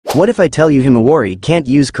What if I tell you Himawari can't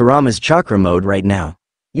use Kurama's chakra mode right now?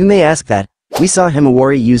 You may ask that. We saw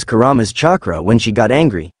Himawari use Kurama's chakra when she got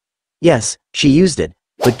angry. Yes, she used it,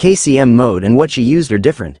 but KCM mode and what she used are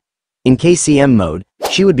different. In KCM mode,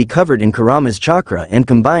 she would be covered in Kurama's chakra and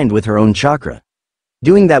combined with her own chakra.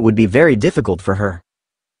 Doing that would be very difficult for her.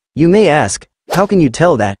 You may ask, how can you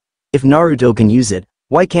tell that? If Naruto can use it,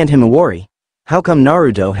 why can't Himawari? How come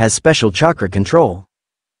Naruto has special chakra control?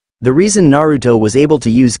 The reason Naruto was able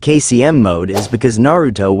to use KCM mode is because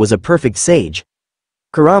Naruto was a perfect sage.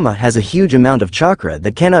 Kurama has a huge amount of chakra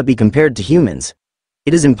that cannot be compared to humans.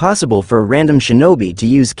 It is impossible for a random shinobi to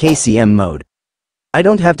use KCM mode. I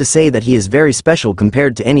don't have to say that he is very special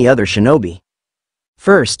compared to any other shinobi.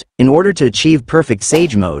 First, in order to achieve perfect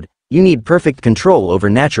sage mode, you need perfect control over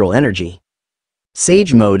natural energy.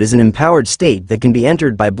 Sage mode is an empowered state that can be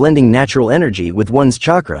entered by blending natural energy with one's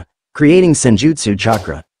chakra, creating senjutsu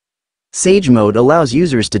chakra. Sage mode allows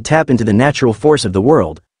users to tap into the natural force of the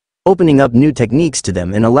world, opening up new techniques to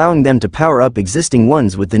them and allowing them to power up existing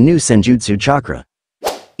ones with the new senjutsu chakra.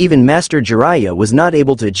 Even Master Jiraiya was not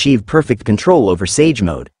able to achieve perfect control over sage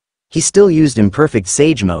mode. He still used imperfect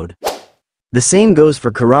sage mode. The same goes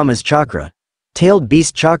for Kurama's chakra. Tailed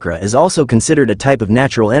beast chakra is also considered a type of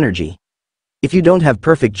natural energy. If you don't have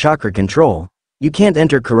perfect chakra control, you can't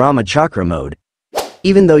enter Kurama chakra mode.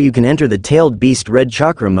 Even though you can enter the tailed beast red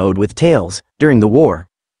chakra mode with tails, during the war.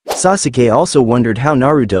 Sasuke also wondered how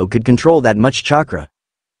Naruto could control that much chakra.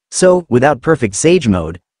 So, without perfect sage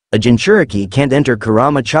mode, a Jinchuriki can't enter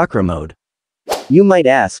Kurama chakra mode. You might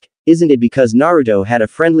ask, isn't it because Naruto had a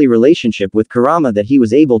friendly relationship with Kurama that he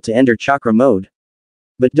was able to enter chakra mode?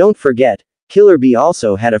 But don't forget, Killer Bee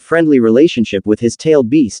also had a friendly relationship with his tailed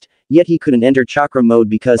beast, yet he couldn't enter chakra mode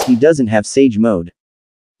because he doesn't have sage mode.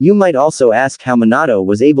 You might also ask how Minato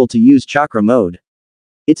was able to use chakra mode.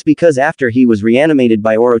 It's because after he was reanimated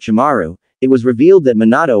by Orochimaru, it was revealed that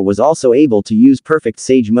Minato was also able to use perfect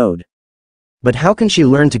sage mode. But how can she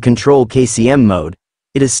learn to control KCM mode?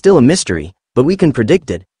 It is still a mystery, but we can predict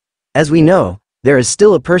it. As we know, there is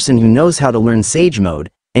still a person who knows how to learn sage mode,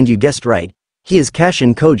 and you guessed right, he is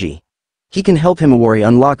Kashin Koji. He can help Himawari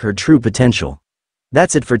unlock her true potential.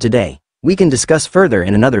 That's it for today. We can discuss further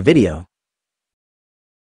in another video.